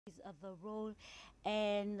the role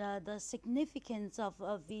and the significance of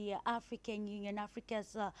the African Union,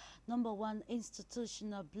 Africa's number one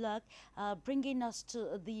institutional bloc, bringing us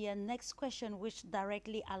to the next question, which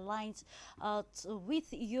directly aligns with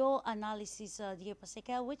your analysis, dear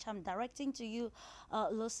Paseka, which I'm directing to you,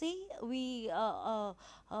 Lucy. We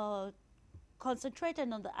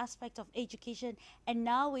concentrated on the aspect of education, and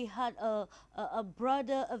now we had a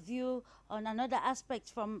broader view on another aspect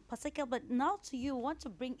from Paseka. But now to you, want to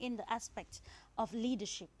bring in the aspect of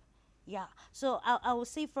leadership. Yeah, so I will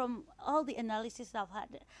say from all the analysis I've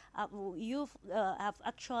had, you have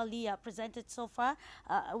actually presented so far,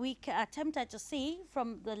 we attempted to see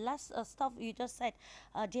from the last stuff you just said,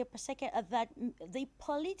 dear Paseka, that the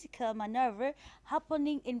political maneuver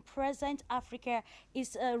happening in present Africa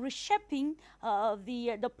is reshaping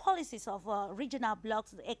the policies of regional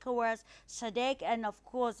blocs, the ECOWAS, SADC, and of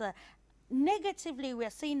course negatively we are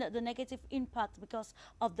seeing the negative impact because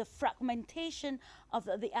of the fragmentation of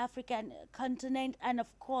the African continent, and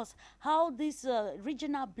of course how these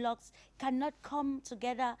regional blocks cannot come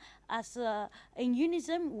together as in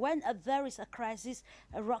unison when there is a crisis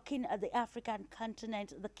rocking the African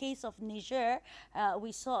continent. The case of Niger,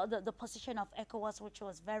 we saw the position of ECOWAS, which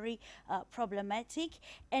was very problematic.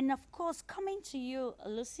 And of course, coming to you,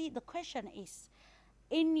 Lucy, the question is,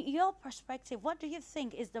 in your perspective, what do you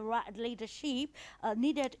think is the right leadership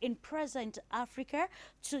needed in present Africa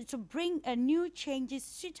to bring a new changes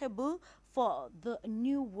suitable for the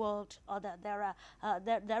new world order?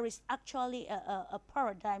 There is actually a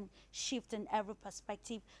paradigm shift in every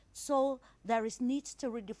perspective, so there is need to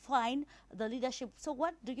redefine the leadership. So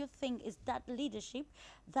what do you think is that leadership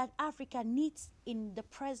that Africa needs in the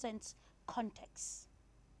present context?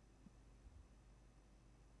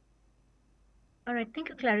 All right, thank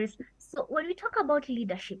you, Clarice. So when we talk about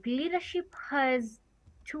leadership, leadership has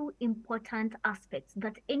two important aspects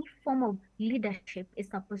that any form of leadership is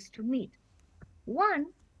supposed to meet. One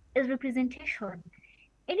is representation.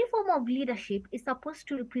 Any form of leadership is supposed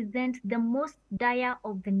to represent the most dire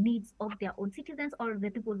of the needs of their own citizens or the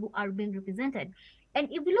people who are being represented. And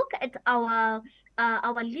if we look at our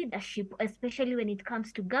leadership, especially when it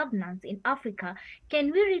comes to governance in Africa,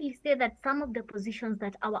 can we really say that some of the positions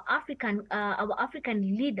that our African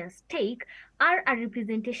leaders take are a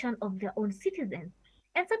representation of their own citizens?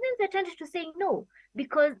 And sometimes I tend to say no,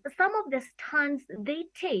 because some of the stands they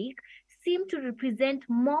take seem to represent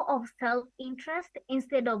more of self-interest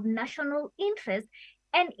instead of national interest.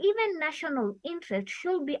 And even national interest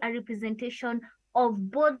should be a representation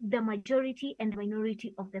of both the majority and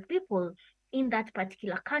minority of the people in that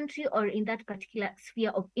particular country or in that particular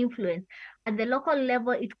sphere of influence. At the local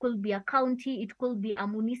level, it could be a county, it could be a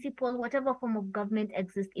municipal, whatever form of government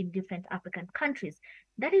exists in different African countries.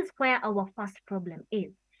 That is where our first problem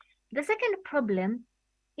is. The second problem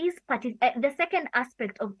is the second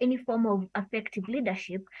aspect of any form of effective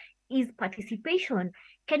leadership is participation.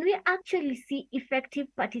 Can we actually see effective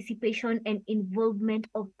participation and involvement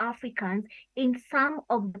of Africans in some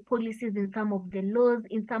of the policies, in some of the laws,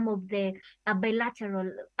 in some of the bilateral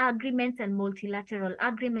agreements and multilateral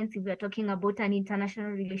agreements, if we are talking about an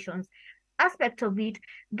international relations aspect of it,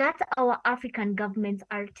 that our African governments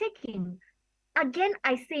are taking? Again,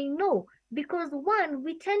 I say no, because one,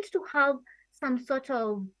 we tend to have some sort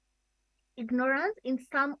of ignorance in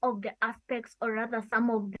some of the aspects, or rather some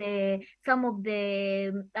of the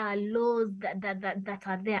laws that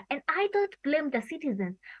are there. And I don't blame the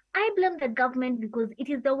citizens, I blame the government, because it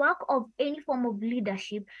is the work of any form of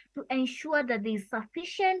leadership to ensure that there is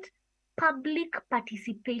sufficient public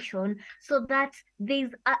participation so that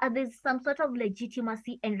there's some sort of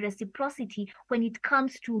legitimacy and reciprocity when it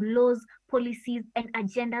comes to laws, policies, and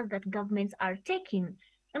agendas that governments are taking.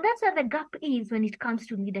 And that's where the gap is when it comes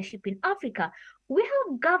to leadership in Africa. We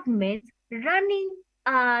have governments running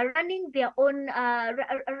their own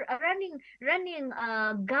running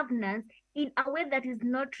governance in a way that is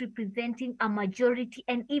not representing a majority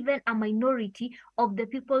and even a minority of the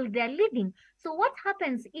people they're living. So what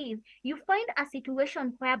happens is you find a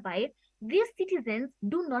situation whereby these citizens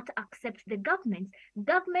do not accept the governments.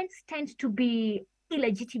 Governments tend to be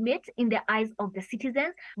illegitimate in the eyes of the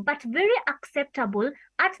citizens, but very acceptable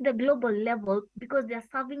at the global level because they're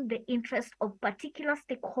serving the interest of particular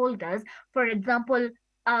stakeholders. For example,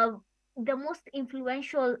 the most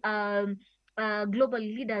influential global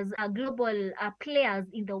leaders, global players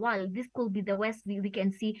in the world. This could be the West. We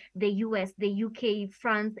can see the US, the UK,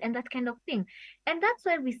 France, and that kind of thing. And that's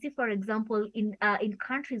why we see, for example, in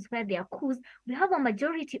countries where there are coups, we have a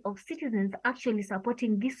majority of citizens actually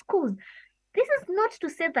supporting these coups. This is not to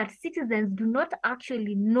say that citizens do not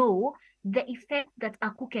actually know the effect that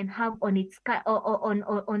a coup can have on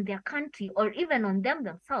on their country or even on them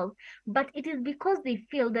themselves, but it is because they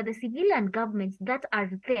feel that the civilian governments that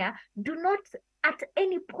are there do not at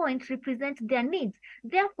any point represent their needs.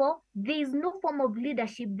 Therefore, there is no form of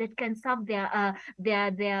leadership that can serve their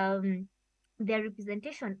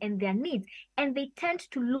representation and their needs, and they tend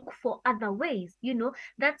to look for other ways.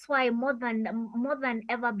 That's why more than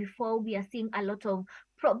ever before, we are seeing a lot of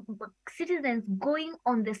citizens going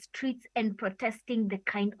on the streets and protesting the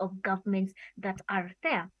kind of governments that are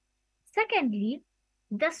there. Secondly,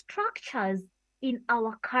 the structures in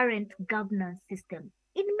our current governance system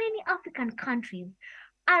in many African countries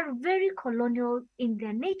are very colonial in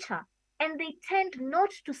their nature, and they tend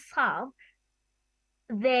not to serve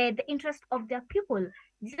the interest of their people.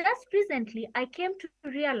 Just recently, I came to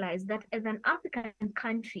realize that as an African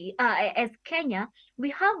country, as Kenya, we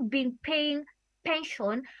have been paying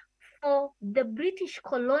pension for the British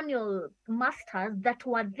colonial masters that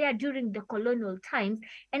were there during the colonial times,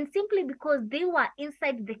 and simply because they were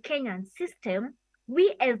inside the Kenyan system,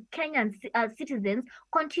 we as Kenyan citizens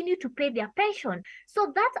continue to pay their pension.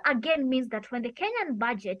 So that again means that when the Kenyan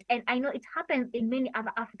budget, and I know it happens in many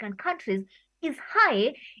other African countries, is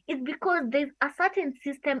high, is because there's a certain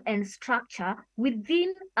system and structure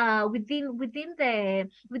within the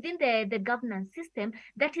governance system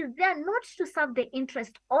that is there not to serve the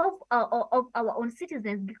interest of our own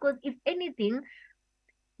citizens. Because if anything,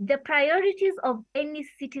 the priorities of any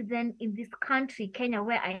citizen in this country, Kenya,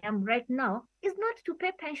 where I am right now, is not to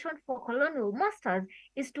pay pension for colonial masters,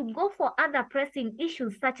 is to go for other pressing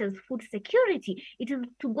issues such as food security. It is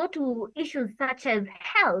to go to issues such as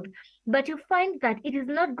health. But you find that it is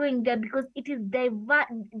not going there because it is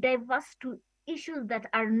diverse to issues that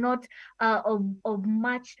are not of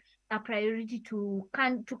much priority to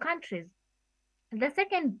countries. The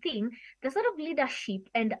second thing, the sort of leadership,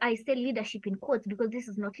 and I say leadership in quotes because this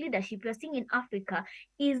is not leadership we're seeing in Africa,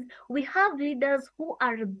 is we have leaders who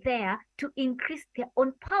are there to increase their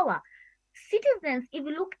own power. Citizens, if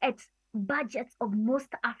you look at budgets of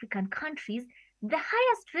most African countries, the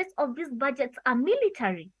highest rates of these budgets are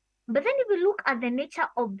military. But then if you look at the nature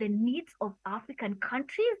of the needs of African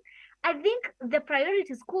countries, I think the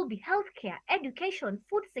priorities could be healthcare, education,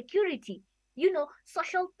 food security,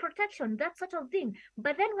 social protection, that sort of thing.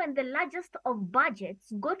 But then when the largest of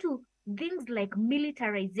budgets go to things like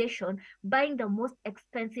militarization, buying the most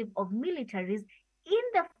expensive of militaries in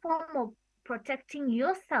the form of protecting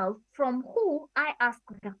yourself from who, I ask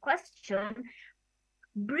the question,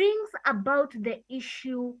 brings about the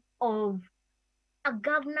issue of a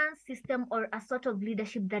governance system or a sort of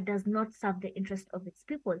leadership that does not serve the interest of its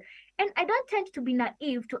people. And I don't tend to be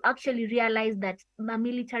naive to actually realize that the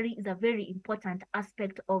military is a very important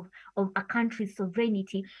aspect of a country's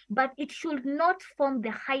sovereignty, but it should not form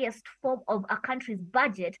the highest form of a country's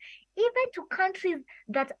budget, even to countries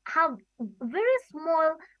that have very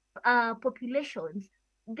small populations.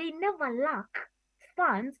 They never lack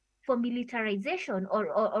funds for militarization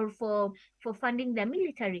or for funding the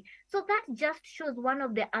military. So that just shows one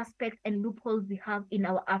of the aspects and loopholes we have in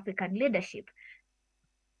our African leadership.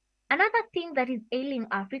 Another thing that is ailing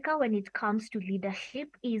Africa when it comes to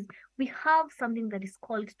leadership is we have something that is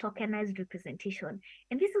called tokenized representation.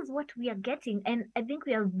 And this is what we are getting. And I think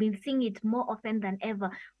we have been seeing it more often than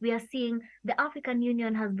ever. We are seeing the African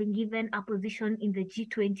Union has been given a position in the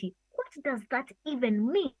G20. What does that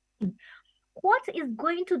even mean? What is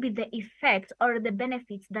going to be the effect or the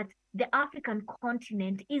benefits that the African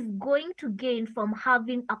continent is going to gain from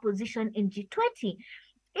having a position in G20?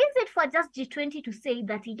 Is it for just G20 to say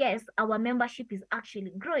that, yes, our membership is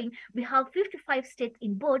actually growing? We have 55 states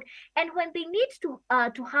in board, and when they need to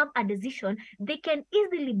have a decision, they can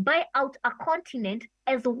easily buy out a continent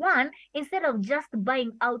as one instead of just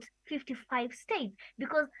buying out 55 states,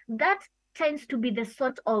 because that tends to be the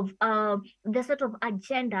sort of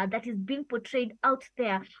agenda that is being portrayed out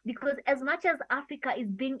there. Because as much as Africa is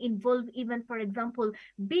being involved, even for example,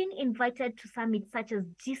 being invited to summits such as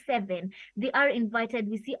G7, they are invited.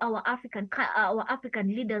 We see our African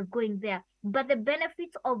leaders going there, but the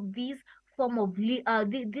benefits of these forms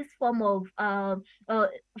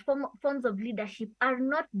of leadership are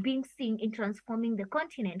not being seen in transforming the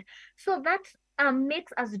continent. So that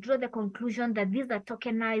makes us draw the conclusion that these are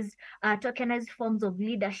tokenized forms of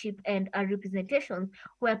leadership and representations,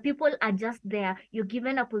 where people are just there. You're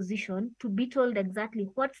given a position to be told exactly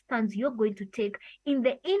what stance you're going to take in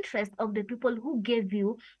the interest of the people who gave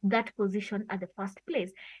you that position at the first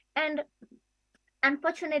place. And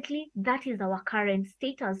Unfortunately, that is our current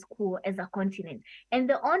status quo as a continent. And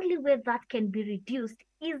the only way that can be reduced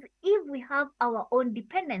is if we have our own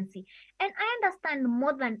dependency. And I understand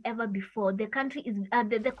more than ever before, the continent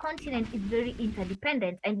is very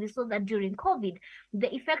interdependent. And we saw that during COVID,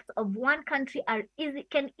 the effects of one country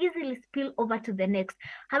can easily spill over to the next.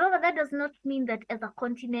 However, that does not mean that as a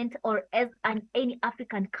continent or as any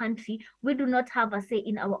African country, we do not have a say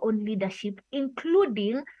in our own leadership,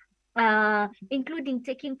 including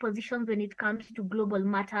taking positions when it comes to global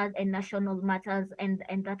matters and national matters and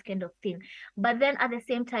that kind of thing. But then at the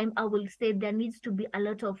same time, I will say there needs to be a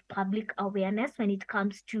lot of public awareness when it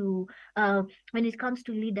comes to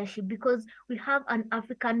leadership, because we have an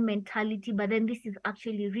African mentality, but then this is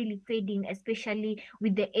actually really fading, especially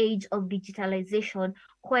with the age of digitalization,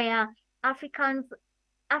 where Africans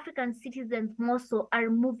African citizens more so are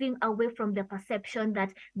moving away from the perception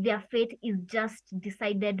that their fate is just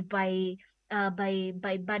decided by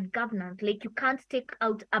bad governance. Like, you can't take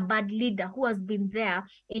out a bad leader who has been there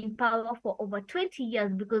in power for over 20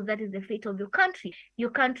 years, because that is the fate of your country.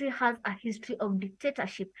 Your country has a history of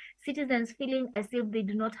dictatorship, citizens feeling as if they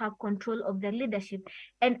do not have control of their leadership.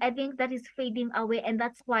 And I think that is fading away, and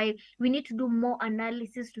that's why we need to do more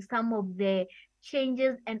analysis to some of the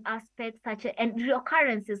changes and aspects and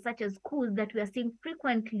reoccurrences such as coups that we are seeing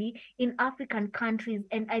frequently in African countries.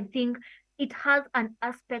 And I think it has an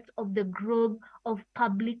aspect of the growth of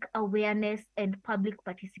public awareness and public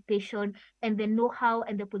participation, and the know-how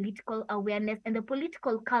and the political awareness and the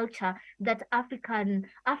political culture that African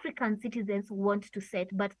citizens want to set.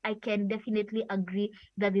 But I can definitely agree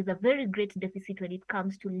that there's a very great deficit when it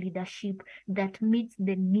comes to leadership that meets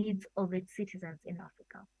the needs of its citizens in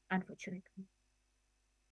Africa, unfortunately.